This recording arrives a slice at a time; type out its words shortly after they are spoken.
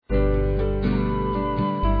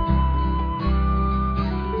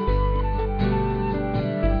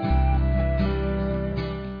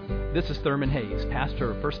This is Thurman Hayes, pastor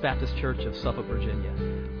of First Baptist Church of Suffolk, Virginia.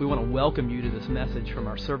 We want to welcome you to this message from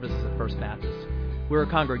our services at First Baptist. We're a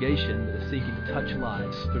congregation that is seeking to touch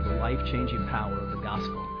lives through the life-changing power of the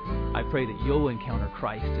gospel. I pray that you'll encounter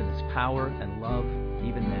Christ in His power and love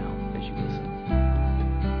even now as you listen.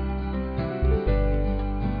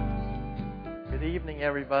 Good evening,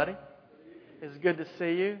 everybody. It's good to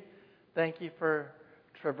see you. Thank you for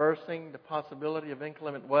traversing the possibility of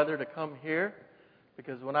inclement weather to come here.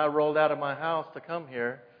 Because when I rolled out of my house to come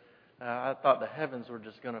here, I thought the heavens were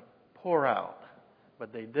just going to pour out.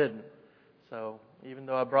 But they didn't. So even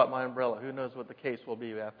though I brought my umbrella, who knows what the case will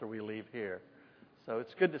be after we leave here. So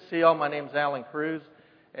it's good to see you all. My name's Alan Cruz.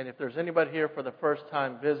 And if there's anybody here for the first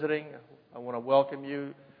time visiting, I want to welcome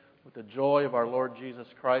you with the joy of our Lord Jesus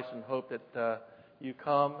Christ and hope that you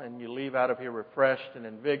come and you leave out of here refreshed and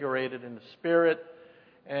invigorated in the Spirit.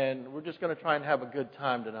 And we're just going to try and have a good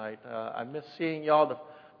time tonight. I miss seeing y'all.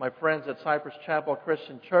 My friends at Cypress Chapel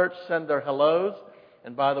Christian Church send their hellos.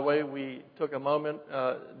 And by the way, we took a moment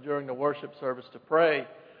during the worship service to pray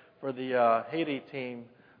for the Haiti team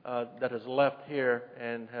that has left here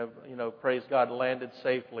and have, praise God, landed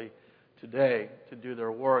safely today to do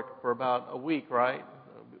their work for about a week, right?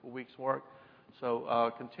 A week's work.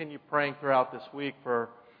 So continue praying throughout this week for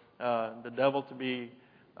the devil to be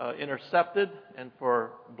intercepted and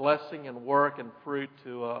for blessing and work and fruit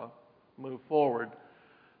to move forward.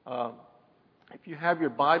 If you have your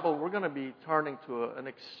Bible, we're going to be turning to an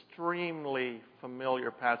extremely familiar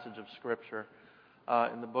passage of Scripture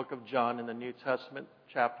in the book of John in the New Testament,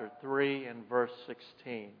 chapter 3 and verse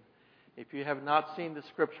 16. If you have not seen the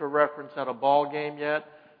Scripture reference at a ball game yet,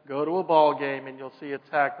 go to a ball game and you'll see it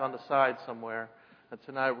tacked on the side somewhere. And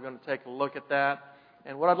tonight we're going to take a look at that.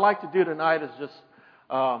 And what I'd like to do tonight is just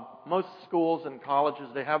most schools and colleges,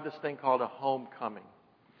 they have this thing called a homecoming.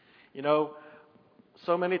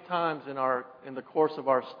 So many times in the course of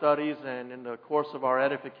our studies and in the course of our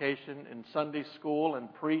edification in Sunday school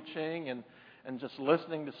and preaching and just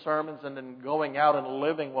listening to sermons and then going out and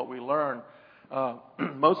living what we learn,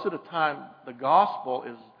 most of the time the gospel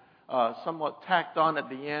is somewhat tacked on at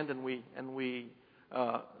the end, and we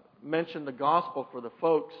mention the gospel for the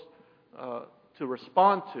folks to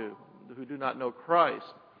respond to who do not know Christ.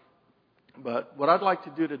 But what I'd like to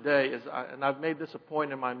do today is, and I've made this a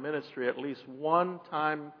point in my ministry at least one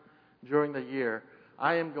time during the year,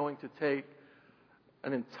 I am going to take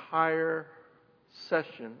an entire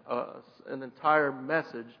session, an entire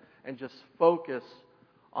message, and just focus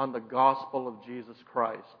on the gospel of Jesus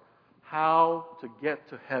Christ. How to get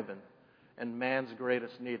to heaven and man's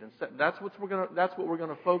greatest need. And that's what we're going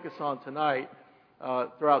to focus on tonight.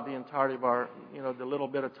 Throughout the entirety of our, the little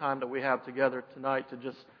bit of time that we have together tonight, to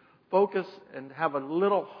just focus and have a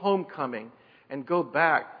little homecoming and go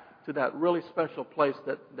back to that really special place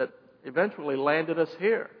that eventually landed us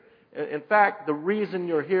here. In fact, the reason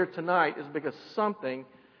you're here tonight is because something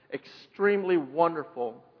extremely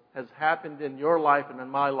wonderful has happened in your life and in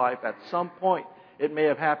my life at some point. It may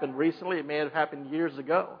have happened recently. It may have happened years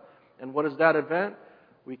ago. And what is that event?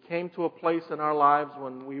 We came to a place in our lives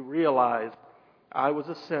when we realized I was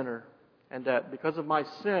a sinner, and that because of my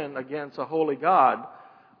sin against a holy God,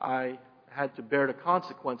 I had to bear the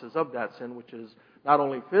consequences of that sin, which is not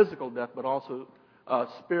only physical death, but also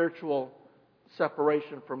spiritual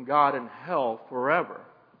separation from God in hell forever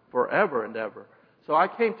and ever. So I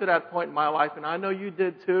came to that point in my life, and I know you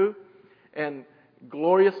did too, and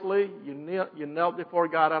gloriously, you knelt before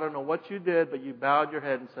God. I don't know what you did, but you bowed your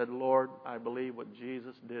head and said, Lord, I believe what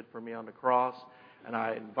Jesus did for me on the cross, and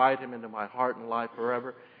I invite Him into my heart and life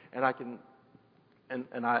forever, and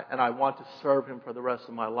I want to serve Him for the rest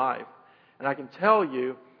of my life. And I can tell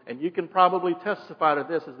you, and you can probably testify to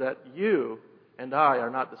this, is that you and I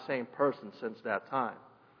are not the same person since that time.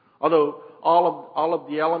 Although all of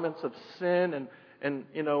the elements of sin and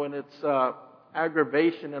its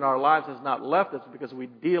aggravation in our lives has not left us, because we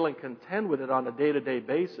deal and contend with it on a day-to-day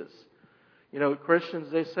basis.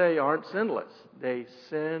 Christians, they say, aren't sinless. They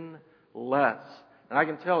sin less. And I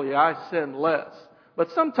can tell you, I sin less.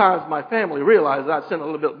 But sometimes my family realizes I sin a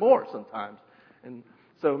little bit more sometimes. And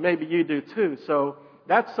so maybe you do too. So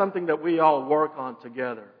that's something that we all work on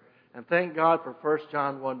together. And thank God for 1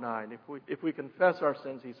 John 1:9. If we confess our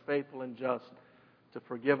sins, He's faithful and just to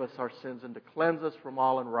forgive us our sins and to cleanse us from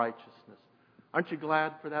all unrighteousness. Aren't you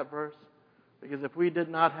glad for that verse? Because if we did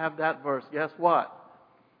not have that verse, guess what?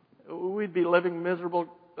 We'd be living miserable,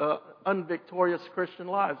 unvictorious Christian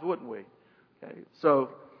lives, wouldn't we? Okay,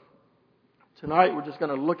 so tonight we're just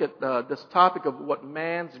going to look at this topic of what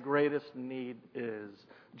man's greatest need is.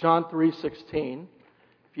 John 3:16,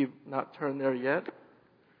 if you've not turned there yet.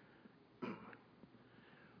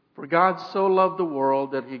 For God so loved the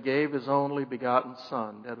world that He gave His only begotten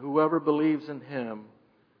Son, that whoever believes in Him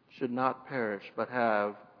should not perish, but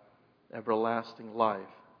have everlasting life.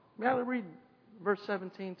 May I read verse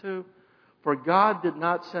 17 too? For God did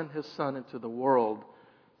not send His Son into the world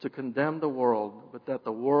to condemn the world, but that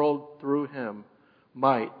the world through Him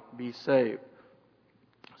might be saved.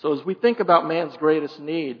 So as we think about man's greatest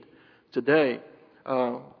need today,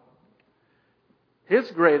 his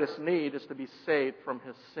greatest need is to be saved from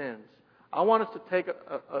his sins. I want us to take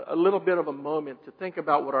a little bit of a moment to think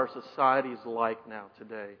about what our society is like now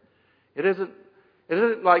today. It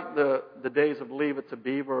isn't like the days of Leave It to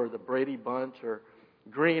Beaver or the Brady Bunch or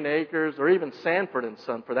Green Acres or even Sanford and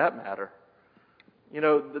Son for that matter. You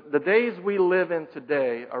know, the days we live in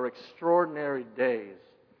today are extraordinary days.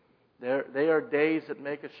 They are days that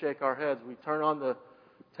make us shake our heads. We turn on the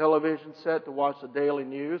television set to watch the daily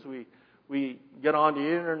news. We get on the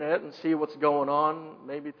internet and see what's going on,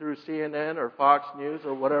 maybe through CNN or Fox News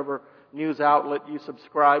or whatever news outlet you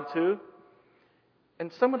subscribe to. And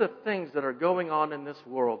some of the things that are going on in this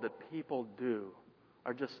world that people do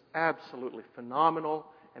are just absolutely phenomenal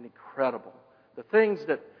and incredible. The things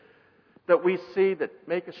that we see that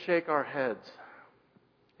make us shake our heads.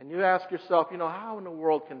 And you ask yourself, how in the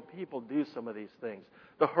world can people do some of these things?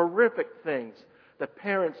 The horrific things that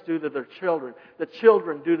parents do to their children, that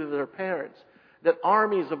children do to their parents, that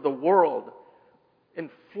armies of the world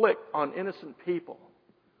inflict on innocent people.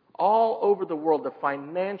 All over the world, the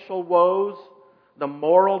financial woes, the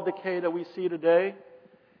moral decay that we see today,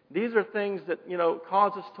 these are things that,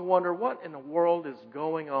 cause us to wonder what in the world is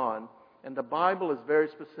going on. And the Bible is very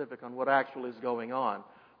specific on what actually is going on.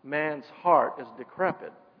 Man's heart is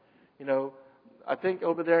decrepit. I think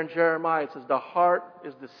over there in Jeremiah it says the heart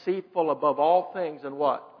is deceitful above all things and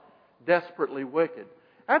what? Desperately wicked.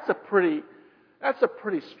 That's a pretty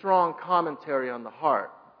strong commentary on the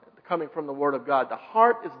heart coming from the Word of God. The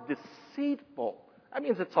heart is deceitful. That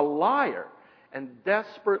means it's a liar and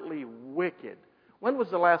desperately wicked. When was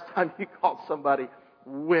the last time you called somebody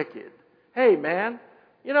wicked? Hey man,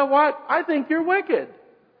 you know what? I think you're wicked.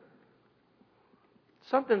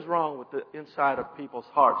 Something's wrong with the inside of people's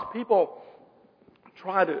hearts. People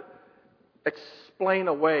try to explain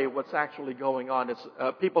away what's actually going on.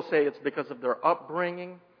 People say it's because of their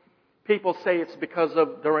upbringing. People say it's because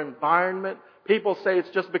of their environment. People say it's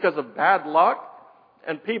just because of bad luck.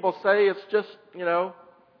 And people say it's just,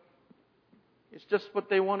 it's just what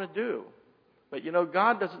they want to do. But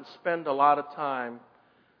God doesn't spend a lot of time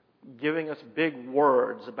giving us big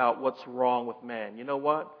words about what's wrong with man. You know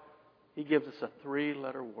what? He gives us a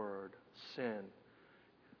 3-letter word, sin.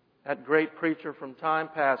 That great preacher from time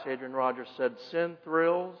past, Adrian Rogers, said, sin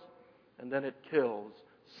thrills and then it kills.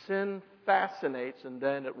 Sin fascinates and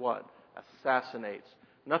then it what? Assassinates.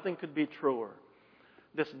 Nothing could be truer.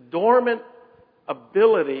 This dormant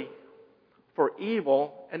ability for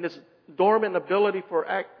evil and this dormant ability for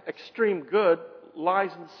extreme good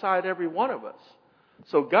lies inside every one of us.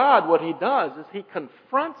 So God, what He does is He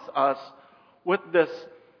confronts us with this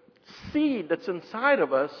seed that's inside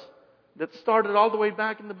of us that started all the way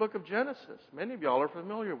back in the book of Genesis. Many of y'all are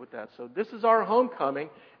familiar with that. So this is our homecoming.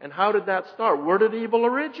 And how did that start? Where did evil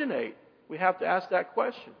originate? We have to ask that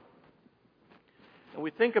question. And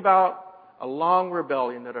we think about a long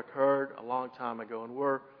rebellion that occurred a long time ago. And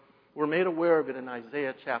we're made aware of it in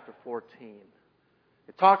Isaiah chapter 14.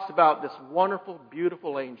 It talks about this wonderful,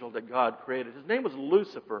 beautiful angel that God created. His name was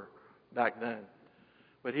Lucifer back then.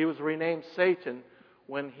 But he was renamed Satan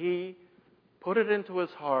when he put it into his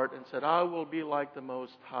heart and said, I will be like the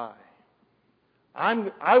Most High.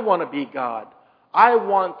 I want to be God. I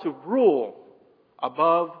want to rule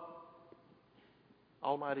above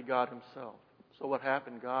Almighty God Himself. So what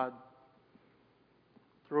happened? God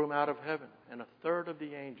threw him out of heaven. And a third of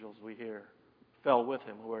the angels, we hear, fell with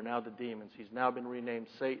him, who are now the demons. He's now been renamed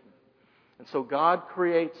Satan. And so God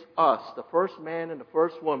creates us, the first man and the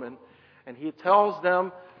first woman, and He tells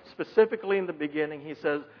them specifically in the beginning, He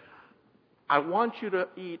says, I want you to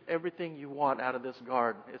eat everything you want out of this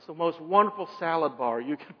garden. It's the most wonderful salad bar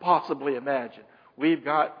you could possibly imagine. We've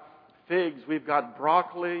got figs, we've got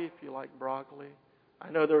broccoli, if you like broccoli. I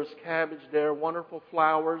know there's cabbage there, wonderful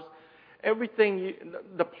flowers. Everything,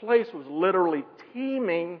 the place was literally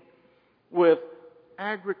teeming with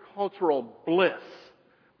agricultural bliss.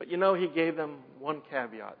 But He gave them one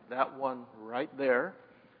caveat, that one right there.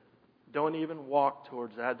 Don't even walk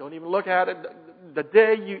towards that. Don't even look at it. The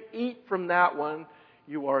day you eat from that one,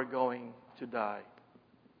 you are going to die.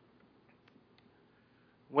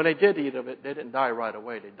 When they did eat of it, they didn't die right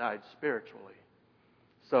away. They died spiritually.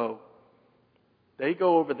 So they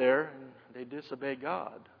go over there and they disobey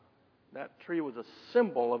God. That tree was a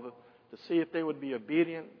symbol to see if they would be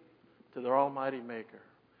obedient to their almighty Maker.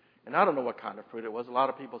 And I don't know what kind of fruit it was. A lot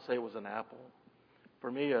of people say it was an apple.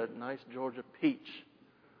 For me, a nice Georgia peach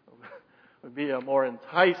would be a more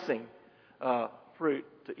enticing fruit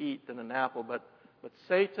to eat than an apple. But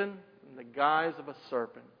Satan, in the guise of a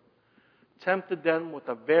serpent, tempted them with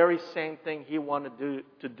the very same thing he wanted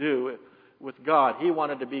to do with God. He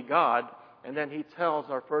wanted to be God. And then he tells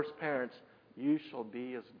our first parents, you shall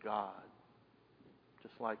be as God,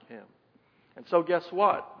 just like him. And so guess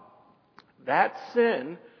what? That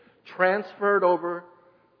sin transferred over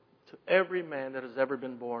to every man that has ever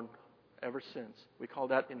been born ever since. We call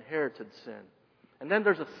that inherited sin. And then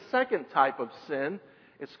there's a second type of sin.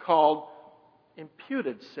 It's called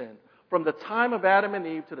imputed sin. From the time of Adam and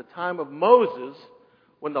Eve to the time of Moses,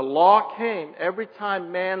 when the law came, every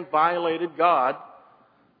time man violated God's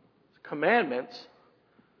commandments,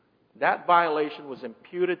 that violation was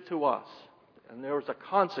imputed to us. And there was a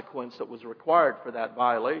consequence that was required for that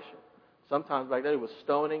violation. Sometimes back then it was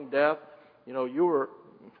stoning, death. You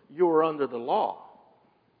were under the law.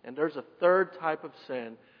 And there's a third type of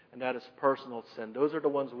sin, and that is personal sin. Those are the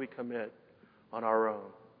ones we commit on our own.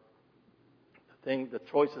 The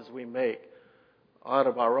choices we make out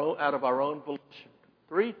of our own volition.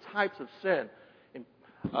 Three types of sin: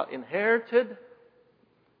 inherited,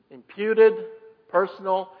 imputed,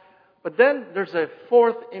 personal. But then there's a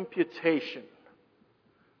fourth imputation.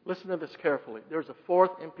 Listen to this carefully. There's a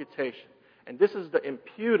fourth imputation. And this is the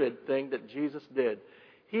imputed thing that Jesus did.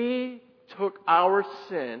 He took our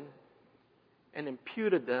sin and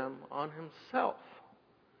imputed them on himself.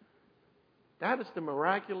 That is the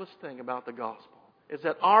miraculous thing about the gospel, is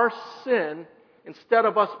that our sin, instead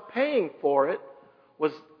of us paying for it,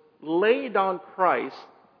 was laid on Christ,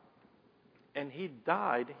 and he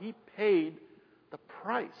died. He paid the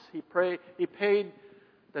price. He paid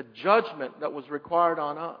the judgment that was required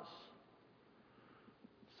on us.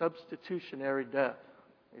 Substitutionary death.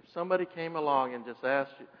 If somebody came along and just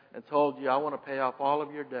asked you and told you, I want to pay off all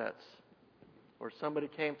of your debts, or somebody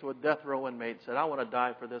came to a death row inmate and said, I want to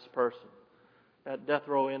die for this person, that death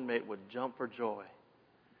row inmate would jump for joy.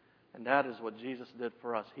 And that is what Jesus did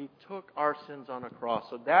for us. He took our sins on a cross.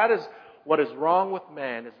 So that is what is wrong with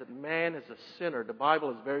man, is that man is a sinner. The Bible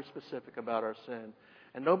is very specific about our sin.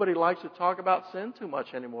 And nobody likes to talk about sin too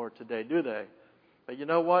much anymore today, do they? But you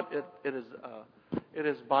know what? It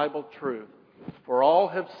is Bible truth. For all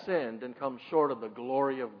have sinned and come short of the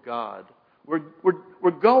glory of God.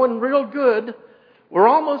 We're going real good. We're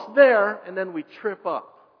almost there, and then we trip up.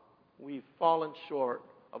 We've fallen short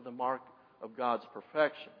of the mark of God's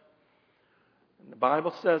perfection. And the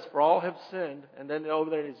Bible says, for all have sinned. And then over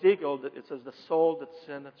there in Ezekiel, it says, the soul that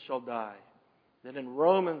sinneth shall die. Then in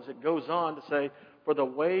Romans, it goes on to say, for the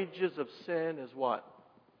wages of sin is what?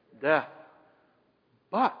 Death.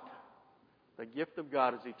 But the gift of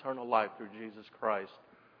God is eternal life through Jesus Christ,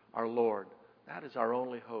 our Lord. That is our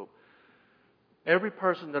only hope. Every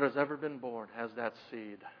person that has ever been born has that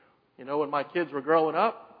seed. When my kids were growing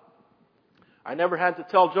up, I never had to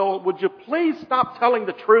tell Joel, would you please stop telling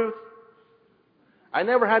the truth? I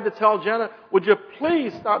never had to tell Jenna, would you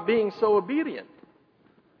please stop being so obedient?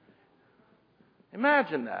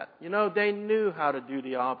 Imagine that. They knew how to do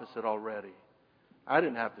the opposite already. I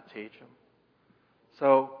didn't have to teach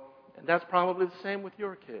them. And that's probably the same with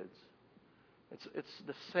your kids. It's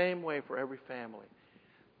the same way for every family.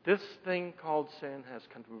 This thing called sin has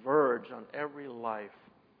converged on every life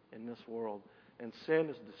in this world. And sin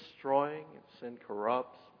is destroying, and sin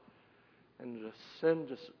corrupts. And sin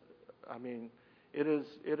it is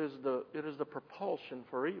the propulsion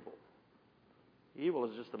for evil. Evil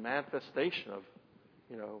is just a manifestation of,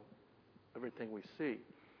 everything we see.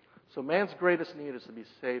 So man's greatest need is to be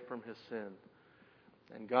saved from his sin.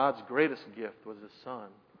 And God's greatest gift was his Son.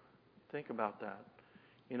 Think about that.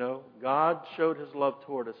 God showed his love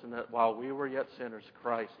toward us in that while we were yet sinners,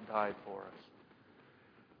 Christ died for us.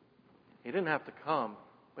 He didn't have to come,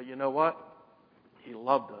 but you know what? He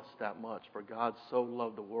loved us that much. For God so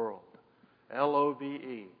loved the world.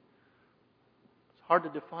 L-O-V-E. It's hard to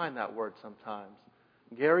define that word sometimes.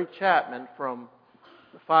 Gary Chapman from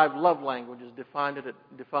the 5 Love Languages defined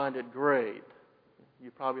it great.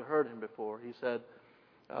 You probably heard him before. He said,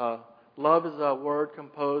 love is a word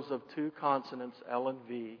composed of 2 consonants, L and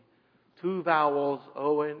V, 2 vowels,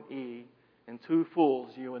 O and E, and 2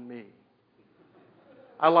 fools, you and me.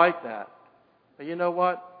 I like that. But you know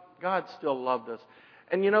what? God still loved us.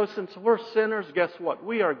 And since we're sinners, guess what?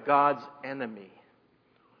 We are God's enemy.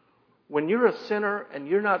 When you're a sinner and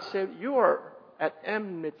you're not saved, you are at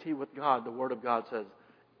enmity with God, the Word of God says.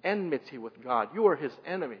 enmity with God. You are His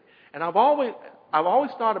enemy. And I've always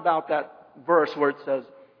thought about that verse where it says,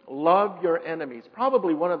 love your enemies.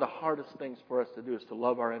 Probably one of the hardest things for us to do is to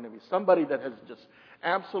love our enemies. Somebody that has just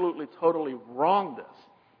absolutely, totally wronged us.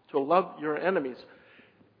 To love your enemies.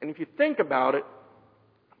 And if you think about it,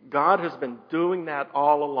 God has been doing that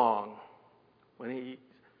all along. When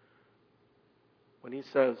He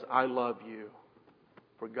says, I love you,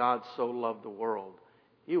 for God so loved the world,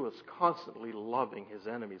 He was constantly loving His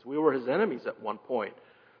enemies. We were His enemies at one point.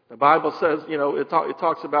 The Bible says, it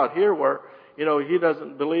talks about here where, he who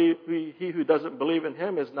doesn't believe in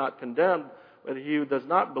Him is not condemned, but he who does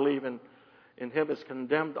not believe in Him is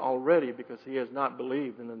condemned already because he has not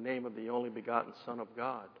believed in the name of the only begotten Son of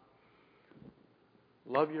God.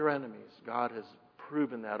 Love your enemies. God has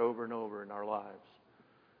proven that over and over in our lives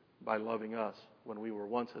by loving us when we were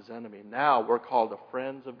once His enemy. Now we're called the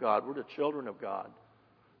friends of God. We're the children of God.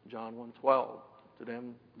 John 1:12. To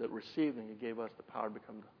them that received Him, He gave us the power to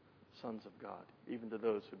become the sons of God, even to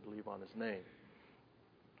those who believe on His name.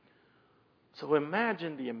 So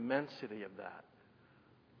imagine the immensity of that.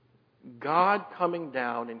 God coming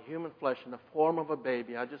down in human flesh in the form of a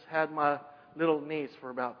baby. I just had my little niece for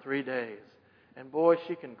about 3 days. And boy,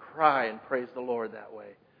 she can cry and praise the Lord that way.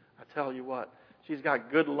 I tell you what, she's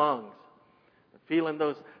got good lungs. Feeling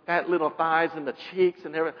those fat little thighs and the cheeks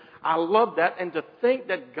and everything. I love that. And to think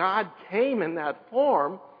that God came in that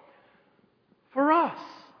form for us.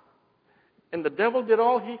 And the devil did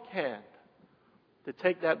all he can to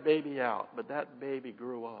take that baby out. But that baby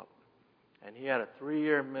grew up. And he had a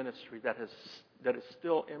 3-year ministry that is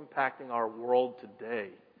still impacting our world today.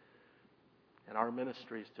 And our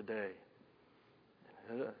ministries today.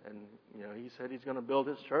 And he said he's going to build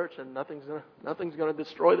his church, and nothing's going to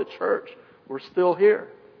destroy the church. We're still here.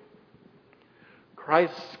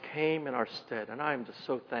 Christ came in our stead, and I am just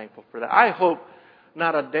so thankful for that. I hope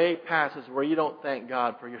not a day passes where you don't thank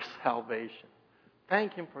God for your salvation.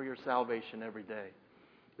 Thank Him for your salvation every day.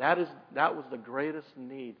 That was the greatest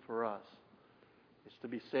need for us, is to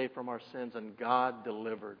be saved from our sins, and God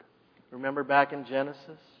delivered. Remember back in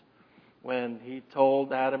Genesis when He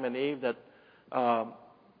told Adam and Eve that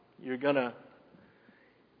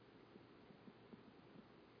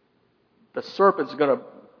the serpent's going to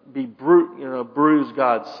be bruise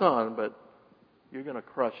God's son, but you're going to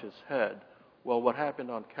crush his head. Well, what happened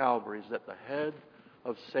on Calvary is that the head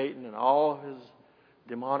of Satan and all of his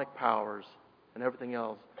demonic powers and everything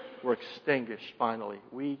else were extinguished finally.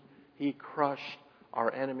 He crushed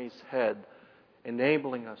our enemy's head,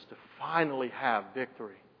 enabling us to finally have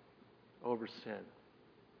victory over sin.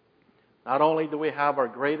 Not only do we have our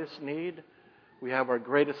greatest need, we have our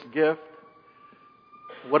greatest gift.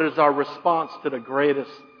 What is our response to the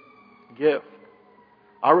greatest gift?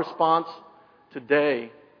 Our response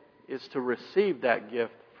today is to receive that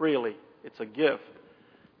gift freely. It's a gift.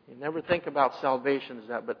 You never think about salvation as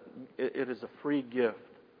that, but it is a free gift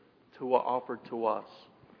offered to us.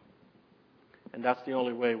 And that's the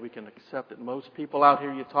only way we can accept it. Most people out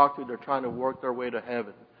here you talk to, they're trying to work their way to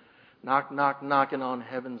heaven. Knocking on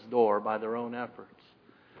heaven's door by their own efforts.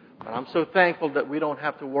 But I'm so thankful that we don't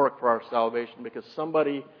have to work for our salvation because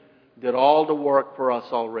somebody did all the work for us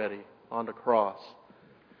already on the cross.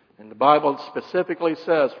 And the Bible specifically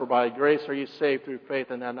says, for by grace are you saved through faith,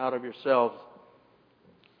 and that not of yourselves,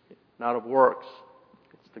 not of works.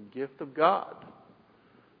 It's the gift of God.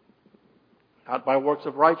 Not by works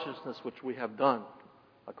of righteousness which we have done,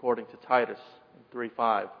 according to Titus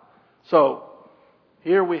 3:5. So,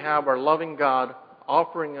 here we have our loving God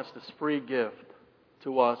offering us this free gift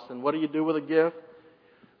to us. And what do you do with a gift?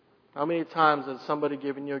 How many times has somebody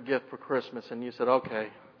given you a gift for Christmas and you said, okay,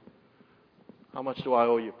 how much do I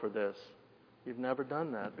owe you for this? You've never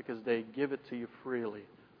done that because they give it to you freely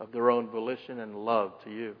of their own volition and love to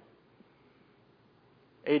you.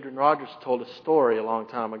 Adrian Rogers told a story a long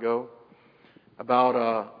time ago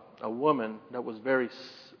about a woman that was very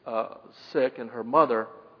sick, and her mother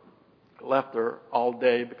left her all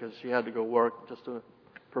day because she had to go work just to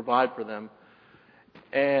provide for them.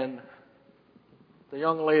 And the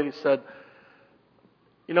young lady said,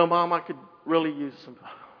 Mom, I could really use some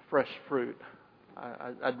fresh fruit.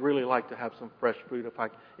 I'd really like to have some fresh fruit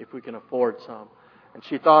if we can afford some. And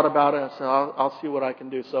she thought about it and said, I'll see what I can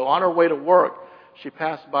do. So on her way to work, she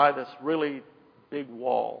passed by this really big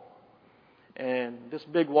wall. And this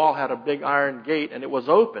big wall had a big iron gate, and it was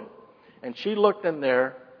open. And she looked in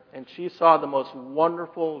there, and she saw the most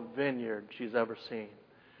wonderful vineyard she's ever seen.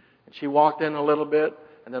 And she walked in a little bit,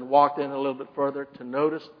 and then walked in a little bit further to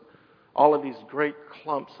notice all of these great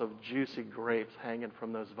clumps of juicy grapes hanging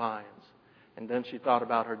from those vines. And then she thought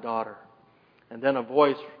about her daughter. And then a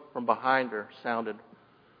voice from behind her sounded,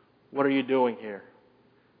 "What are you doing here?"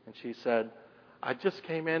 And she said, "I just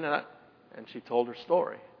came in," and she told her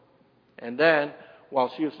story. And then, while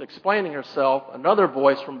she was explaining herself, another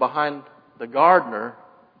voice from behind the gardener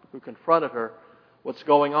who confronted her, "What's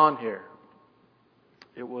going on here?"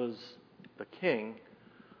 It was the king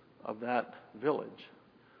of that village.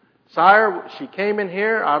 "Sire, she came in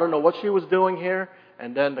here. I don't know what she was doing here."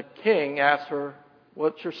 And then the king asked her,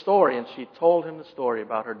 "What's your story?" And she told him the story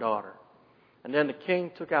about her daughter. And then the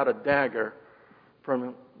king took out a dagger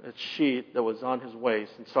from its sheath that was on his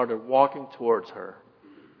waist and started walking towards her.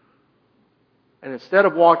 And instead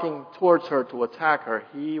of walking towards her to attack her,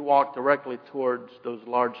 he walked directly towards those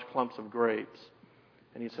large clumps of grapes.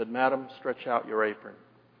 And he said, "Madam, stretch out your apron."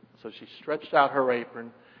 So she stretched out her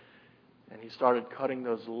apron, and he started cutting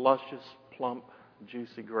those luscious, plump,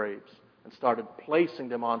 juicy grapes and started placing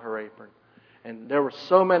them on her apron. And there were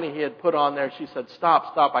so many he had put on there. She said,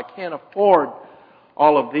 "Stop, stop. I can't afford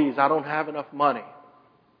all of these. I don't have enough money."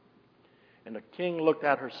 And the king looked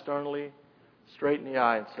at her sternly, straight in the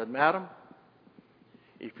eye, and said, "Madam,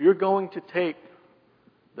 if you're going to take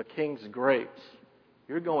the king's grapes,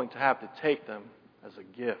 you're going to have to take them as a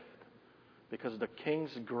gift, because the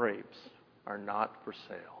king's grapes are not for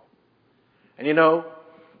sale." And you know,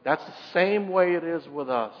 that's the same way it is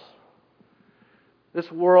with us. This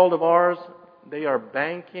world of ours, they are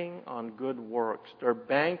banking on good works. They're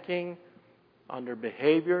banking on their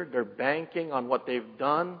behavior. They're banking on what they've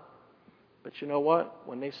done. But you know what?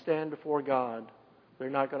 When they stand before God, they're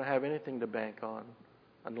not going to have anything to bank on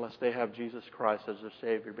unless they have Jesus Christ as their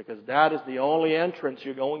Savior. Because that is the only entrance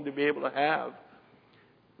you're going to be able to have,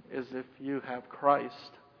 is if you have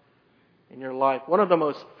Christ in your life. One of the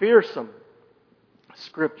most fearsome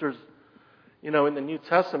scriptures, in the New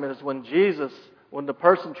Testament is when the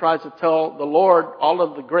person tries to tell the Lord all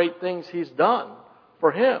of the great things He's done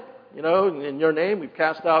for him. In your name we've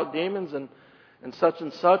cast out demons and such,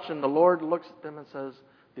 and the Lord looks at them and says,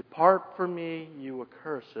 "Depart from me, you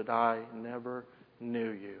accursed, I never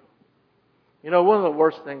knew you." One of the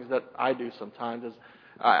worst things that I do sometimes is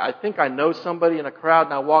I think I know somebody in a crowd,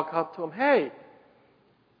 and I walk up to them, "Hey,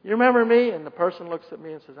 you remember me?" And the person looks at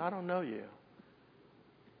me and says, "I don't know you."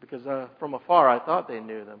 Because from afar I thought they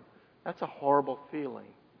knew them. That's a horrible feeling.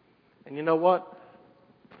 And you know what?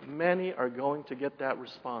 Many are going to get that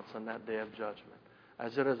response on that day of judgment.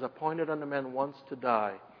 As it is appointed unto men once to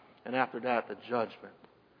die, and after that the judgment.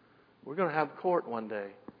 We're going to have court one day.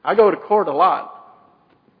 I go to court a lot,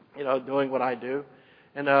 doing what I do.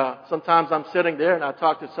 And sometimes I'm sitting there and I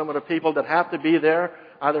talk to some of the people that have to be there,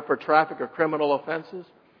 either for traffic or criminal offenses.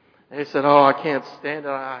 And they said, "Oh, I can't stand it.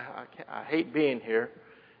 I hate being here."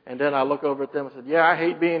 And then I look over at them and said, "Yeah, I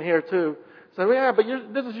hate being here too." I said, "Yeah, but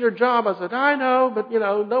this is your job." I said, "I know, but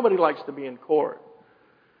nobody likes to be in court."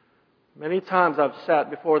 Many times I've sat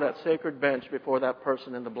before that sacred bench, before that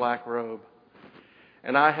person in the black robe,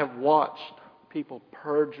 and I have watched people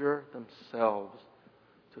perjure themselves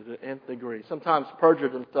to the nth degree. Sometimes perjure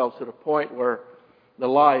themselves to the point where the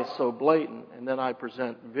lie is so blatant, and then I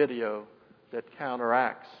present video that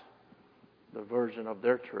counteracts the version of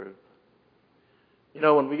their truth.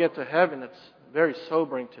 When we get to heaven, it's very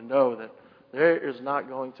sobering to know that there is not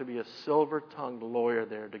going to be a silver-tongued lawyer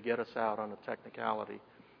there to get us out on a technicality.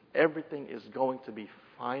 Everything is going to be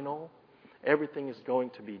final. Everything is going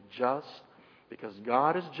to be just, because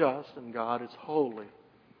God is just and God is holy.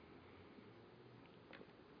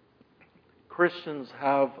 Christians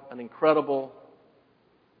have an incredible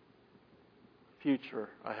future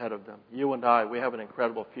ahead of them. You and I, we have an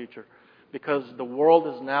incredible future, because the world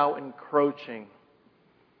is now encroaching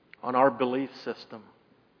on our belief system.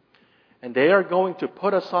 And they are going to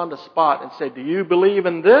put us on the spot and say, "Do you believe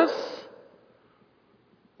in this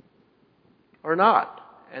or not?"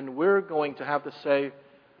 And we're going to have to say,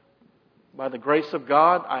 "By the grace of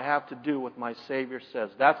God, I have to do what my Savior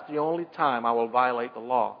says." That's the only time I will violate the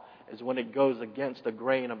law, is when it goes against the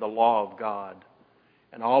grain of the law of God.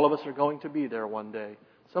 And all of us are going to be there one day.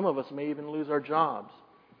 Some of us may even lose our jobs.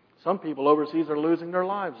 Some people overseas are losing their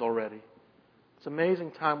lives already. It's an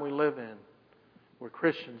amazing time we live in, where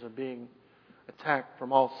Christians are being attacked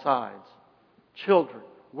from all sides. Children,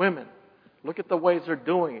 women, look at the ways they're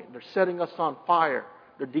doing it. They're setting us on fire.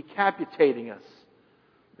 They're decapitating us.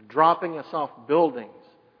 They're dropping us off buildings.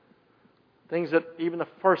 Things that even the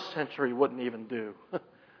first century wouldn't even do,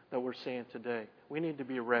 that we're seeing today. We need to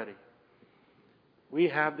be ready. We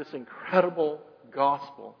have this incredible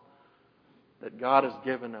gospel that God has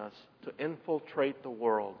given us to infiltrate the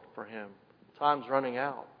world for Him. Time's running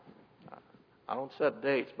out. I don't set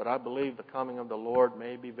dates, but I believe the coming of the Lord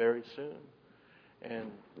may be very soon.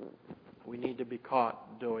 And we need to be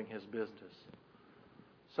caught doing His business.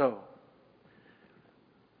 So,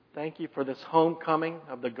 thank you for this homecoming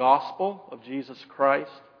of the gospel of Jesus Christ.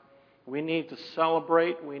 We need to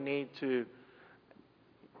celebrate. We need to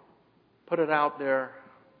put it out there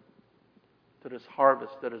to this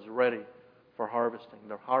harvest that is ready for harvesting.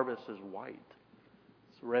 The harvest is white.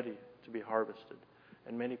 It's ready to be harvested.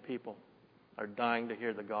 And many people are dying to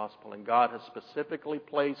hear the gospel. And God has specifically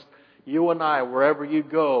placed you and I, wherever you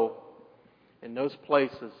go, in those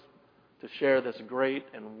places to share this great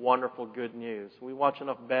and wonderful good news. We watch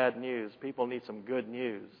enough bad news. People need some good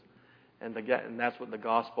news. And that's what the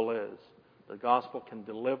gospel is. The gospel can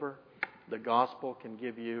deliver. The gospel can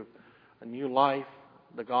give you a new life.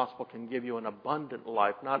 The gospel can give you an abundant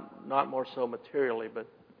life. Not more so materially, but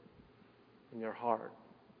in your heart.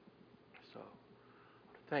 So,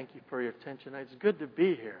 thank you for your attention. It's good to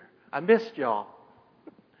be here. I missed y'all.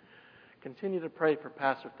 Continue to pray for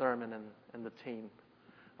Pastor Thurman and the team.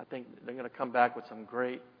 I think they're going to come back with some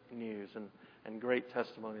great news and great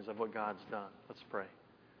testimonies of what God's done. Let's pray.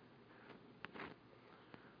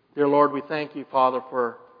 Dear Lord, we thank you, Father,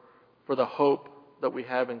 for the hope that we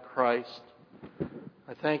have in Christ.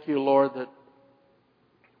 I thank you, Lord, that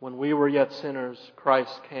when we were yet sinners,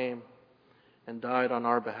 Christ came and died on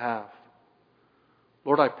our behalf.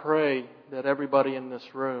 Lord, I pray that everybody in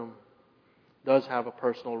this room does have a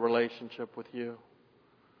personal relationship with you.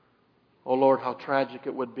 Oh Lord, how tragic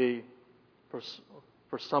it would be for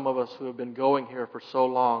some of us who have been going here for so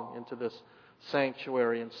long into this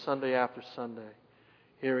sanctuary and Sunday after Sunday,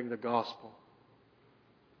 hearing the gospel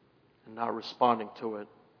and not responding to it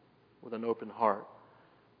with an open heart.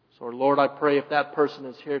 So Lord, I pray if that person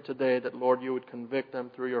is here today, that Lord, you would convict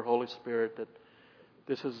them through your Holy Spirit that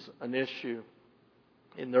this is an issue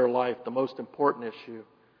in their life, the most important issue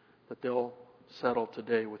that they'll settle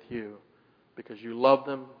today with you, because you love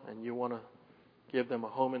them and you want to give them a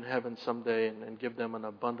home in heaven someday and give them an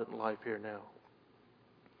abundant life here now.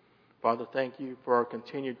 Father, thank you for our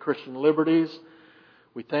continued Christian liberties.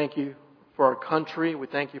 We thank you for our country. We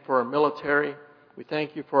thank you for our military. We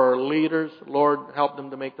thank you for our leaders. Lord, help them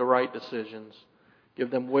to make the right decisions.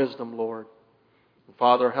 Give them wisdom, Lord. And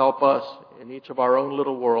Father, help us in each of our own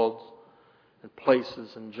little worlds and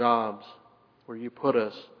places and jobs where you put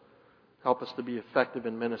us. Help us to be effective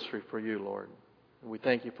in ministry for you, Lord. And we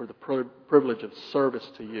thank you for the privilege of service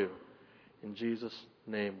to you. In Jesus'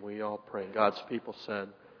 name we all pray. God's people said,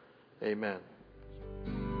 amen.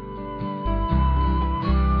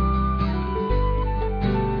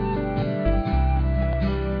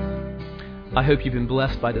 I hope you've been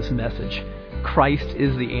blessed by this message. Christ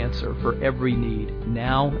is the answer for every need,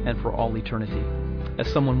 now and for all eternity. As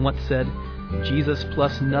someone once said, Jesus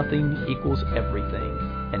plus nothing equals everything,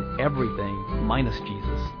 and everything minus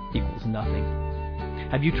Jesus equals nothing.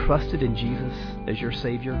 Have you trusted in Jesus as your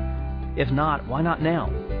Savior? If not, why not now?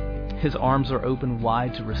 His arms are open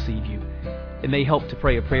wide to receive you. It may help to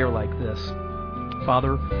pray a prayer like this.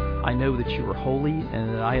 Father, I know that you are holy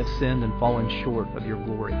and that I have sinned and fallen short of your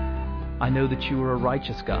glory. I know that you are a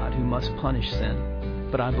righteous God who must punish sin,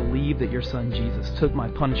 but I believe that your Son Jesus took my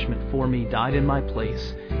punishment for me, died in my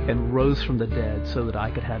place, and rose from the dead so that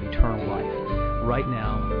I could have eternal life. Right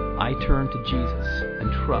now, I turn to Jesus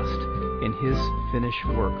and trust in his finished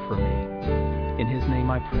work for me. In his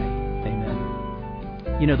name I pray. Amen.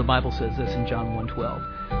 You know, the Bible says this in John 1:12.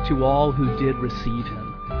 To all who did receive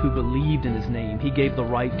him, who believed in his name, he gave the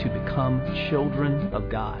right to become children of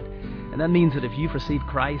God. And that means that if you've received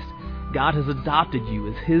Christ, God has adopted you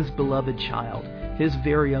as his beloved child, his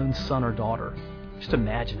very own son or daughter. Just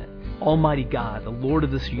imagine it. Almighty God, the Lord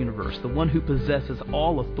of this universe, the one who possesses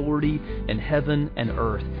all authority in heaven and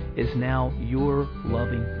earth, is now your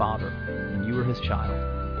loving Father, and you are his child.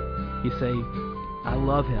 You say, I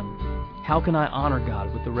love him. How can I honor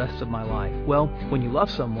God with the rest of my life? Well, when you love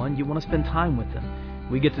someone, you want to spend time with them.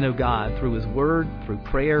 We get to know God through his word, through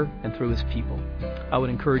prayer, and through his people. I would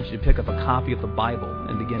encourage you to pick up a copy of the Bible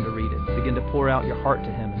and begin to read it. Begin to pour out your heart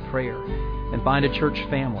to him in prayer. And find a church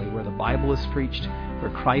family where the Bible is preached,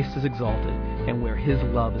 where Christ is exalted, and where his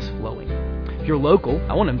love is flowing. If you're local,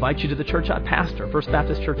 I want to invite you to the church I pastor, First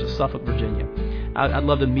Baptist Church of Suffolk, Virginia. I'd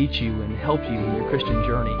love to meet you and help you in your Christian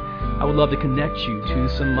journey. I would love to connect you to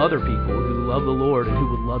some other people who love the Lord and who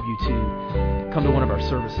would love you too. Come to one of our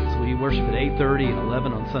services. We worship at 8:30 and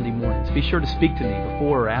 11 on Sunday mornings. Be sure to speak to me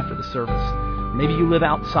before or after the service. Maybe you live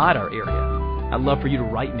outside our area. I'd love for you to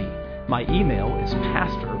write me. My email is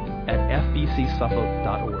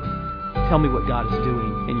pastor@fbcsuffolk.org. Tell me what God is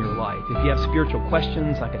doing in your life. If you have spiritual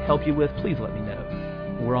questions I could help you with, please let me know.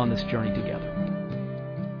 We're on this journey together.